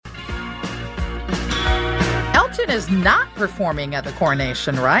is not performing at the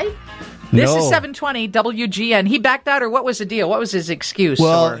coronation, right? This is 720 WGN. He backed out, or what was the deal? What was his excuse?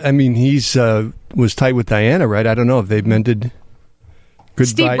 Well, I mean, he's was tight with Diana, right? I don't know if they've mended. Goodbye,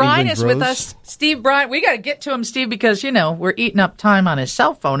 Steve Bryan England is bros. with us. Steve Bryan, we got to get to him, Steve, because, we're eating up time on his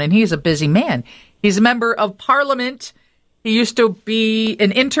cell phone, and he's a busy man. He's a member of Parliament. He used to be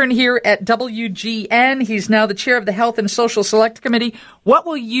an intern here at WGN. He's now the chair of the Health and Social Select Committee. What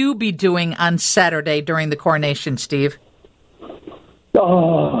will you be doing on Saturday during the coronation, Steve?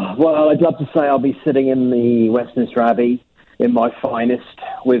 Oh, well, I'd love to say I'll be sitting in the Westminster Abbey in my finest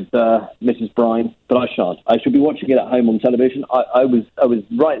with Mrs. Bryan, but I shan't. I should be watching it at home on television. I was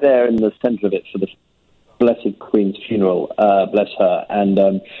right there in the centre of it for the Blessed Queen's funeral, bless her, and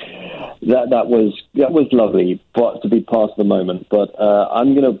that was lovely, but to be part of the moment. But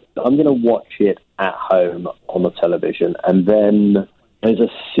I'm gonna watch it at home on the television, and then there's a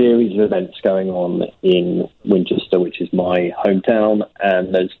series of events going on in Winchester, which is my hometown,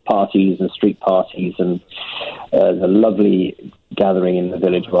 and there's parties and street parties, and there's a lovely gathering in the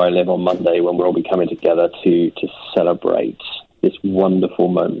village where I live on Monday when we'll all be coming together to celebrate this wonderful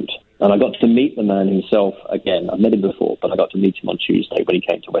moment. And I got to meet the man himself again. I've met him before, but I got to meet him on Tuesday when he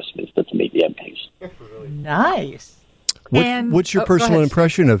came to Westminster to meet the MPs. Nice. What's your personal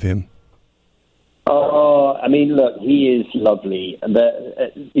impression of him? Oh, I mean, look, he is lovely. And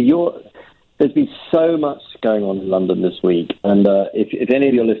there's been so much going on in London this week. And if any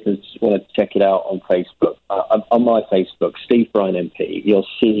of your listeners want to check it out on Facebook, on my Facebook, Steve Bryan MP, you'll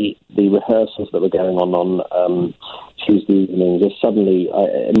see the rehearsals that were going on Tuesday evening. There's suddenly,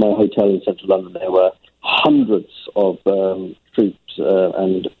 in my hotel in central London, there were hundreds of troops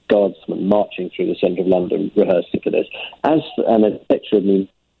and guardsmen marching through the centre of London rehearsing for this. And a picture of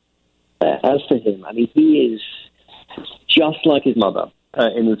me. As for him, I mean, he is just like his mother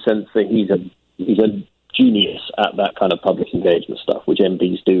in the sense that he's a genius at that kind of public engagement stuff, which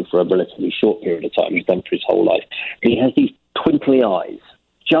MPs do for a relatively short period of time. He's done for his whole life. He has these twinkly eyes,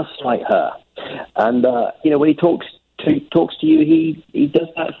 just like her. And when he talks to you, he does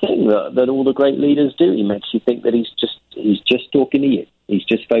that thing that all the great leaders do. He makes you think that he's just talking to you. He's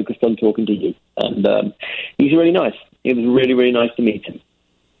just focused on talking to you, and he's really nice. It was really, really nice to meet him.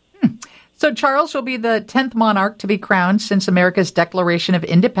 So Charles will be the 10th monarch to be crowned since America's Declaration of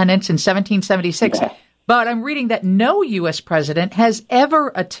Independence in 1776. Yeah. But I'm reading that no U.S. president has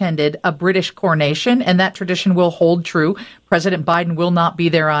ever attended a British coronation, and that tradition will hold true. President Biden will not be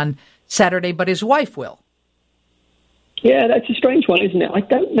there on Saturday, but his wife will. Yeah, that's a strange one, isn't it? I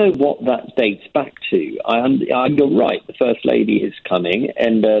don't know what that dates back to. You're right, the First Lady is coming,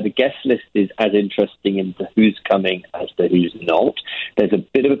 and the guest list is as interesting into who's coming as to who's not. There's a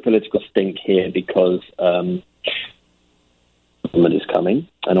bit of a political stink here because government is coming,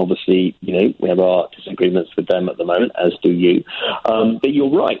 and obviously, we have our disagreements with them at the moment, as do you. But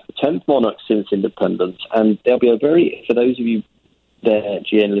you're right, the 10th monarch since independence, and there'll be for those of you there,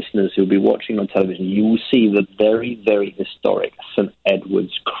 GN listeners who will be watching on television, you will see the very, very historic St.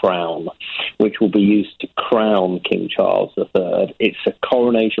 Edward's crown, which will be used to crown King Charles III. It's a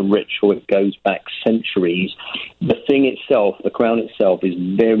coronation ritual. It goes back centuries. The thing itself, the crown itself, is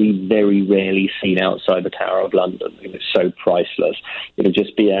very, very rarely seen outside the Tower of London. It's so priceless.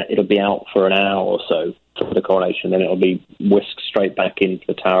 It'll be out for an hour or so for the coronation, then it'll be whisked straight back into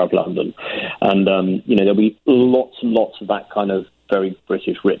the Tower of London. And, there'll be lots and lots of that kind of very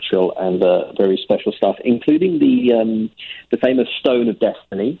British ritual and very special stuff, including the famous Stone of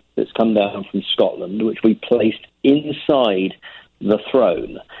Destiny that's come down from Scotland, which we placed inside the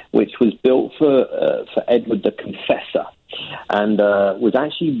throne, which was built for Edward the Confessor, and was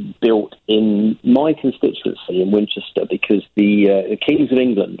actually built in my constituency in Winchester because the kings of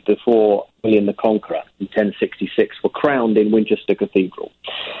England before William the Conqueror in 1066 were crowned in Winchester Cathedral.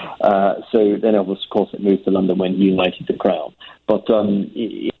 So then, of course, it moved to London when he united the crown. But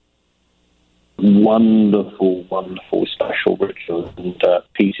wonderful, wonderful special rituals and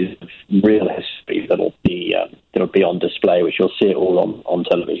pieces of real history that'll be on display, which you'll see it all on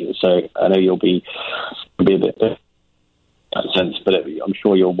television. So I know you'll be a bit that sense, but I'm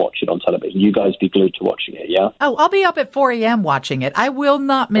sure you'll watch it on television. You guys be glued to watching it, yeah? Oh, I'll be up at 4 a.m. watching it. I will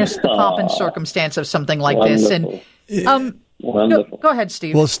not miss the pomp and circumstance of something like wonderful. This. And go ahead,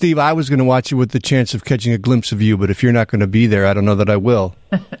 Steve. Well, Steve, I was going to watch it with the chance of catching a glimpse of you, but if you're not going to be there, I don't know that I will.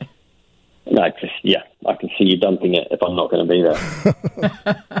 I can see you dumping it if I'm not going to be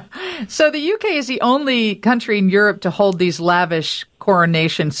there. So the UK is the only country in Europe to hold these lavish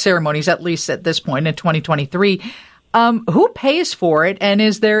coronation ceremonies, at least at this point in 2023. Who pays for it, and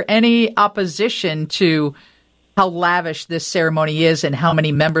is there any opposition to how lavish this ceremony is and how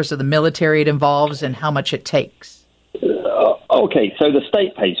many members of the military it involves and how much it takes? Okay, so the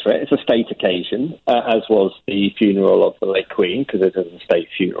state pays for it. It's a state occasion, as was the funeral of the late Queen, because it is a state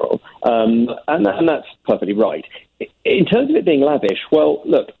funeral. And that's perfectly right. In terms of it being lavish, well,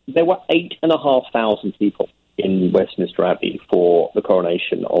 look, there were 8,500 people in Westminster Abbey for the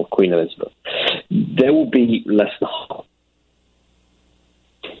coronation of Queen Elizabeth. There will be less than half.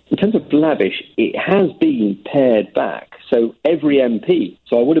 In terms of lavish, it has been pared back. So every MP,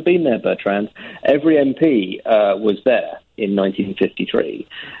 so I would have been there, Bertrand, every MP was there in 1953.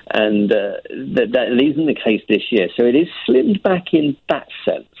 And that isn't the case this year. So it is slimmed back in that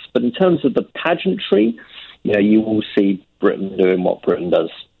sense. But in terms of the pageantry, you will see Britain doing what Britain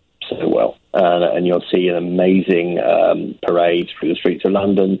does so well. And you'll see an amazing parade through the streets of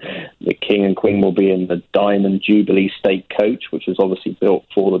London. The King and Queen will be in the Diamond Jubilee State Coach, which is obviously built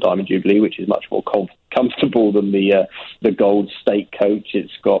for the Diamond Jubilee, which is much more comfortable than the Gold State Coach.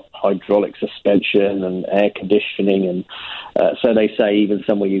 It's got hydraulic suspension and air conditioning, and so they say even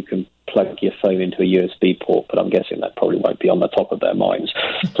somewhere you can plug your phone into a USB port, but I'm guessing that probably won't be on the top of their minds.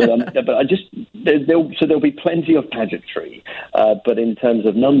 But there'll be plenty of pageantry, but in terms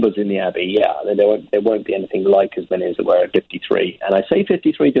of numbers in the Abbey, there won't be anything like as many as there were at 53. And I say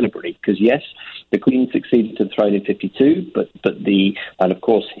 53 deliberately because yes, the Queen succeeded to the throne in 52, and of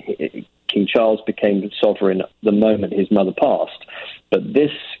course King Charles became sovereign the moment his mother passed. But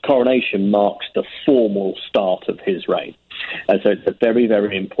this coronation marks the formal start of his reign. And so it's a very,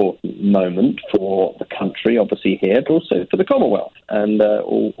 very important moment for the country, obviously here, but also for the Commonwealth. And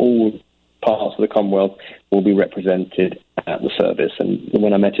all parts of the Commonwealth will be represented at the service. And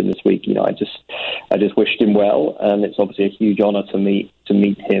when I met him this week, I just wished him well. And it's obviously a huge honour to meet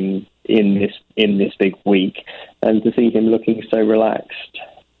him in this big week and to see him looking so relaxed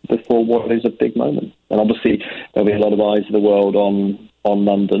before what is a big moment. And obviously there'll be a lot of eyes of the world on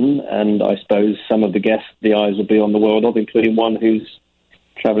London, and I suppose some of the guests, the eyes will be on the world of, including one who's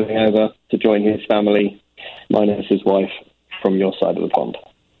travelling over to join his family, minus his wife, from your side of the pond.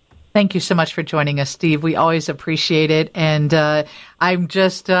 Thank you so much for joining us, Steve. We always appreciate it, and I'm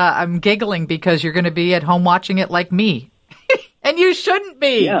giggling because you're going to be at home watching it like me, and you shouldn't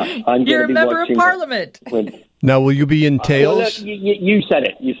be. Yeah, you're a member of Parliament. Now, will you be in tails? Well, you said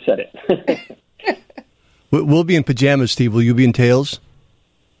it. You said it. We'll be in pajamas, Steve. Will you be in tails?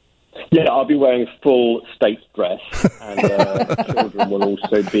 Yeah, I'll be wearing full state dress, and children will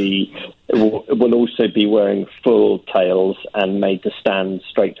also be wearing full tails and made to stand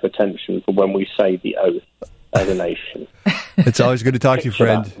straight to attention for when we say the oath as a nation. It's always good to talk to you,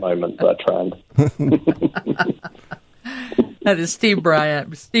 friend. That moment, Bertrand. That is Steve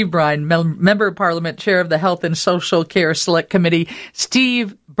Bryan. Steve Bryan, Member of Parliament, Chair of the Health and Social Care Select Committee.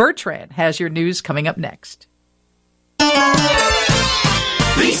 Steve Bertrand has your news coming up next.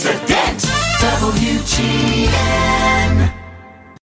 Lisa Dent, WGN.